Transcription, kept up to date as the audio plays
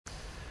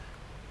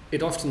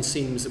it often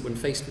seems that when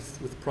faced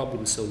with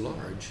problems so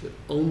large, that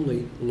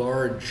only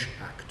large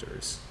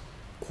actors,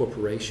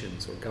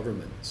 corporations or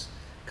governments,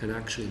 can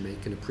actually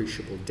make an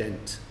appreciable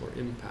dent or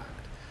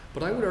impact.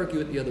 But I would argue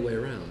it the other way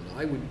around.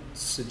 I would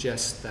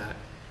suggest that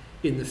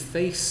in the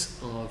face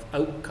of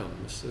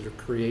outcomes that are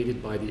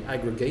created by the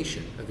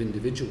aggregation of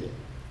individual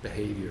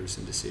behaviors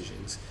and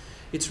decisions,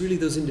 it's really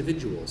those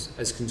individuals,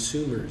 as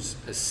consumers,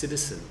 as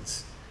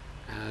citizens,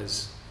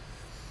 as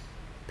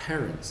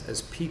parents,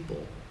 as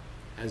people,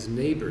 as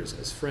neighbors,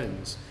 as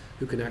friends,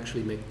 who can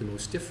actually make the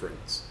most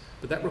difference.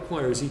 But that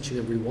requires each and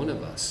every one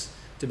of us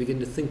to begin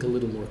to think a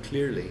little more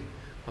clearly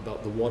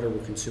about the water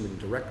we're consuming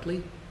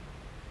directly,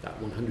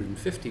 that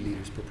 150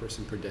 litres per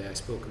person per day I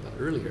spoke about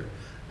earlier,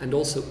 and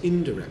also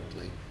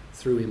indirectly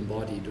through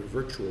embodied or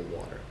virtual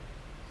water.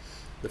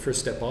 The first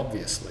step,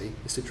 obviously,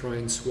 is to try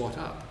and swat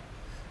up.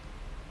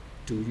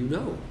 Do you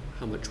know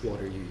how much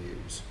water you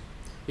use?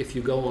 If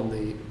you go on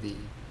the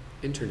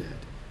internet,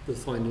 you'll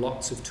find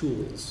lots of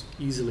tools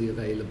easily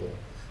available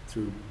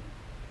through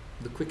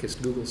the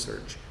quickest Google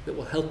search that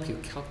will help you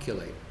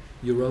calculate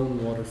your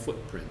own water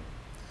footprint.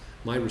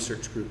 My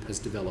research group has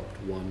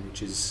developed one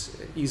which is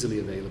easily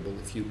available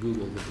if you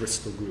Google the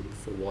Bristol Group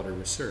for Water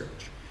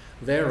Research.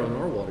 There on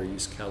our water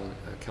use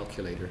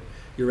calculator,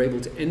 you're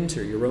able to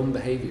enter your own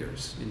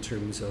behaviors in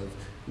terms of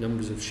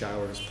numbers of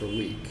showers per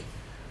week.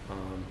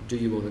 Do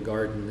you own a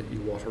garden that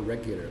you water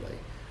regularly?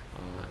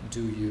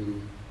 Do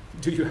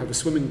you have a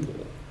swimming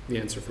pool? The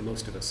answer for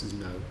most of us is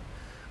no,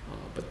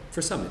 but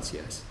for some it's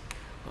yes.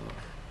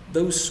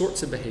 Those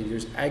sorts of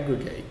behaviors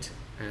aggregate,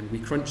 and we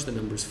crunch the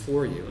numbers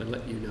for you and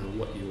let you know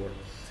what your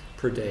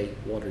per day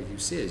water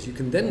use is. You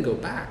can then go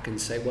back and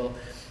say, well,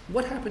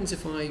 what happens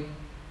if I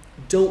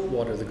don't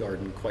water the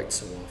garden quite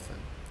so often?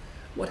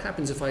 What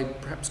happens if I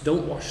perhaps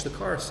don't wash the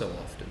car so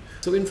often?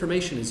 So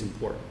information is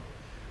important.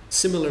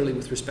 Similarly,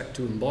 with respect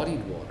to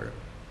embodied water,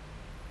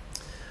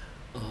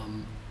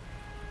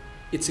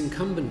 it's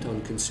incumbent on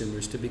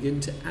consumers to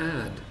begin to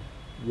add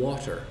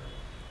water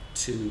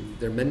to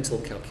their mental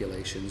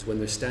calculations when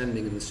they're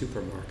standing in the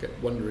supermarket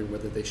wondering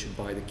whether they should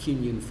buy the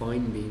Kenyan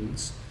fine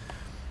beans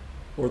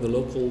or the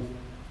local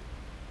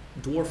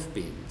dwarf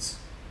beans.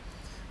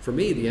 For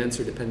me, the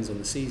answer depends on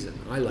the season.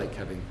 I like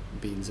having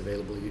beans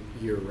available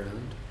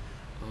year-round,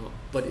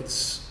 but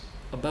it's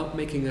about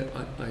making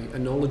a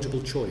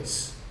knowledgeable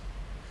choice,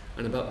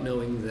 and about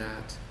knowing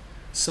that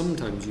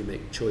sometimes you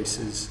make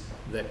choices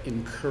that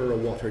incur a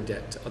water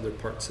debt to other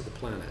parts of the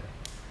planet,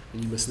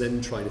 and you must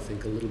then try to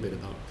think a little bit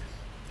about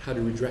how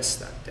to redress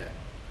that debt.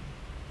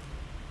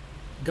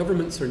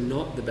 Governments are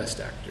not the best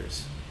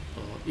actors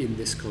in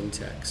this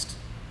context,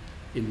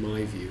 in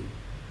my view,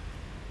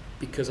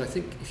 because I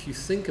think if you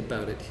think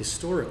about it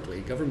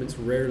historically, governments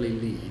rarely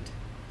lead.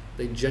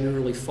 They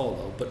generally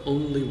follow, but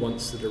only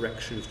once the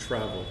direction of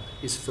travel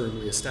is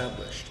firmly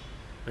established.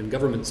 And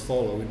governments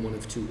follow in one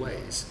of two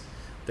ways.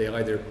 They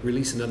either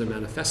release another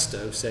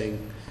manifesto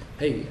saying,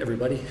 hey,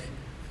 everybody,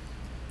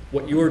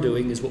 what you're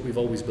doing is what we've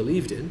always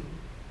believed in.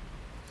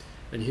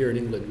 And here in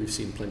England, we've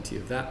seen plenty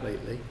of that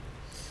lately.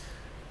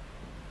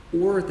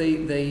 Or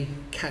they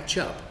catch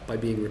up by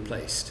being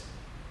replaced.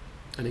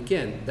 And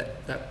again,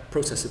 that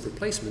process of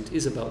replacement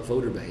is about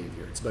voter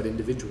behavior. It's about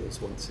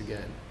individuals once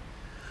again.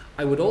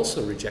 I would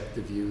also reject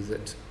the view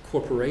that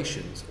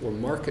corporations or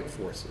market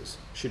forces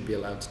should be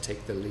allowed to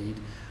take the lead,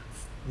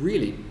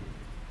 really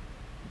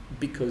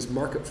because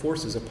market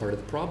forces are part of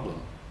the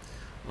problem.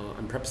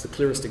 And perhaps the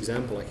clearest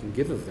example I can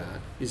give of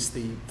that is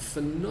the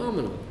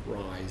phenomenal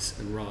rise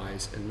and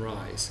rise and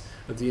rise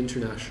of the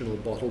international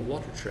bottled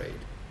water trade.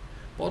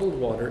 Bottled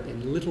water,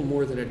 in little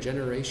more than a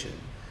generation,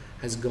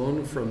 has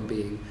gone from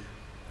being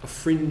a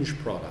fringe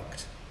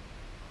product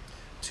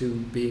to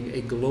being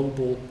a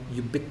global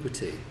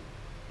ubiquity.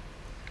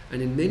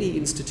 And in many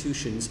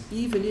institutions,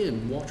 even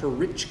in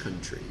water-rich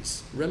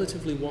countries,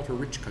 relatively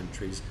water-rich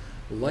countries,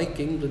 like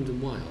England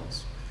and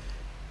Wales,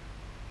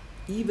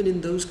 even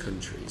in those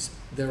countries,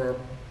 there are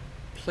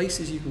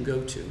places you can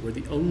go to where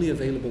the only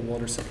available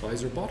water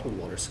supplies are bottled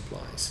water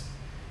supplies.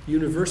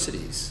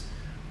 Universities,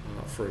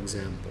 for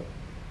example.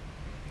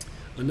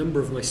 A number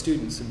of my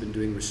students have been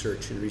doing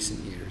research in recent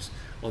years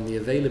on the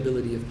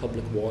availability of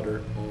public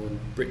water on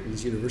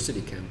Britain's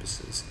university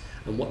campuses.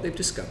 And what they've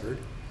discovered,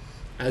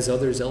 as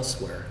others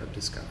elsewhere have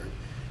discovered,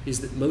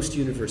 is that most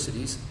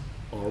universities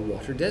are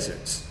water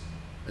deserts.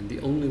 And the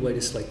only way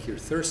to slake your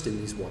thirst in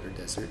these water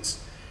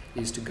deserts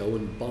is to go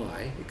and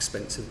buy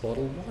expensive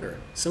bottled water.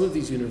 Some of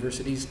these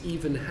universities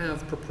even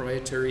have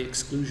proprietary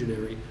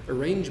exclusionary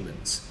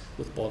arrangements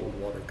with bottled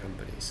water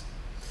companies.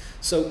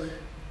 So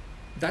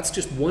that's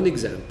just one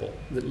example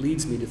that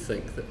leads me to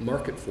think that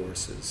market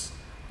forces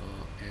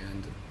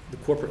and the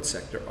corporate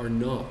sector are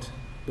not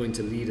going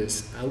to lead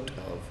us out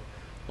of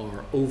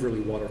our overly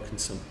water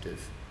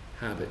consumptive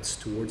habits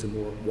towards a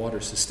more water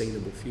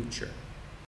sustainable future.